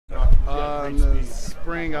In the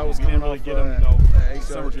spring, I was coming off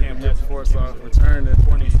ACL the year before, so I returned in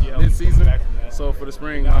mid-season. So for the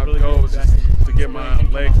spring, my goal was just to get my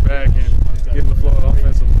legs back and get in the flow of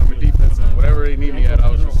offense and defense, and whatever they need me at, I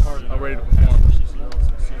was ready to perform.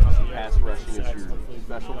 Pass rushing is your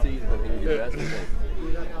specialty, is that thing you do best?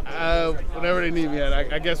 Whatever they need me at.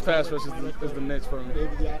 I guess pass rush is the niche for me.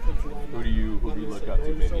 Who do you look up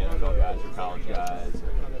to? Maybe NFL guys or college guys?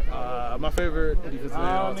 My favorite defensive end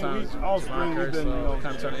all time is Deonte, so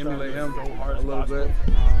kind of trying to emulate him a little bit.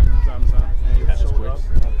 Time to time. Pass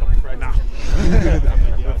quick? Nah.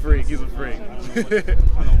 He's a freak.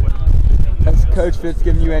 Has Coach Fitz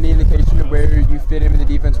given you any indication of where you fit in with the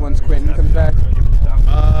defense once Quentin comes back?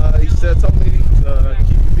 He told me to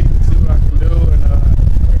keep competing, see what I can do, and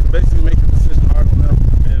basically make the decision hard on him.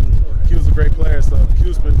 And Q's a great player, so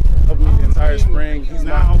Q's been helping me the entire spring.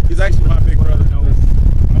 He's actually my big brother.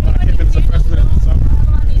 When I came in as a freshman in the summer,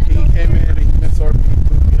 he came in and he mentored me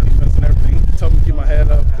through defense and everything. He told me to keep my head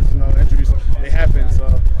up because, injuries, they happen.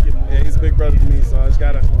 So, yeah, he's a big brother to me. So I just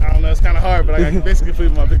got to, I don't know, it's kind of hard, but I basically feel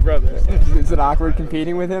my big brother. Is it awkward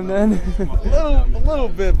competing with him then? a little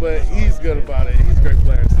bit, but he's good about it. He's a great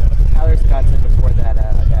player. So. Tyler Scott said before that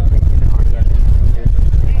LinkedIn and Arnie have been leaders.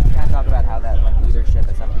 Kind of talk about how that leadership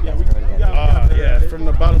is something you guys throw together. Yeah, from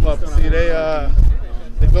the bottom up. See, they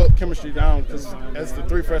built chemistry down because as the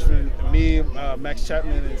three freshmen, me, Max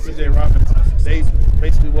Chapman, and CJ Robbins, they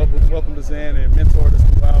basically welcomed us in and mentored us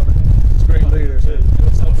throughout. It's great leaders. It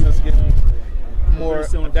was helping us get more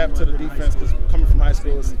adapt to the defense because coming from high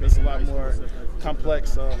school, it's a lot more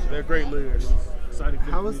complex. So they're great leaders.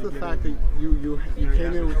 How was the fact that you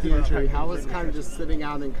came in with the injury? How was kind of just sitting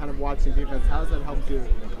out and kind of watching defense? How has that helped you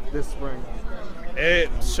this spring?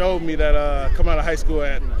 It showed me that coming out of high school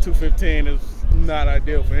at 215 is not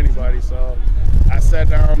ideal for anybody. So I sat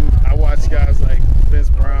down, I watched guys like Vince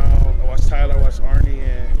Brown, I watched Tyler, I watched Arnie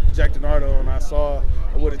and Jack DiNardo, and I saw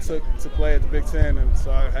what it took to play at the Big Ten, and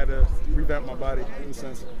so I had to revamp my body in a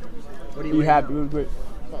sense. What do you happy with?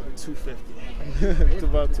 About 250. It's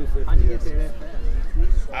about 250. Yes.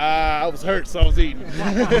 I was hurt, so I was eating.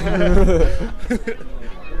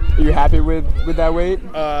 Are you happy with that weight?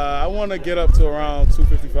 I want to get up to around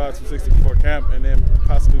 255, 260 before camp, and then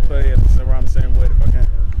possibly play around the same weight if I can.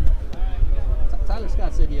 Tyler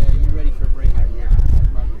Scott said, "Yeah, you're ready for a breakout year."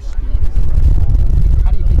 Talking about your speed as a runner.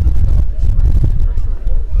 How do you think you develop this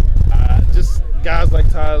spring? Just guys like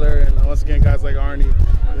Tyler, and once again guys like Arnie.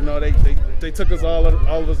 They took us all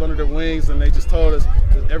of us under their wings, and they just told us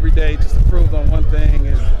that every day just improved on one thing,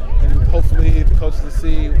 and hopefully the coaches will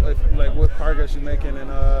see what progress you're making. And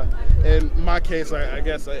in my case, I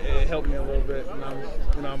guess it helped me a little bit,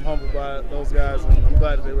 and I'm humbled by those guys, and I'm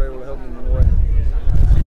glad that they were able to help me in a way.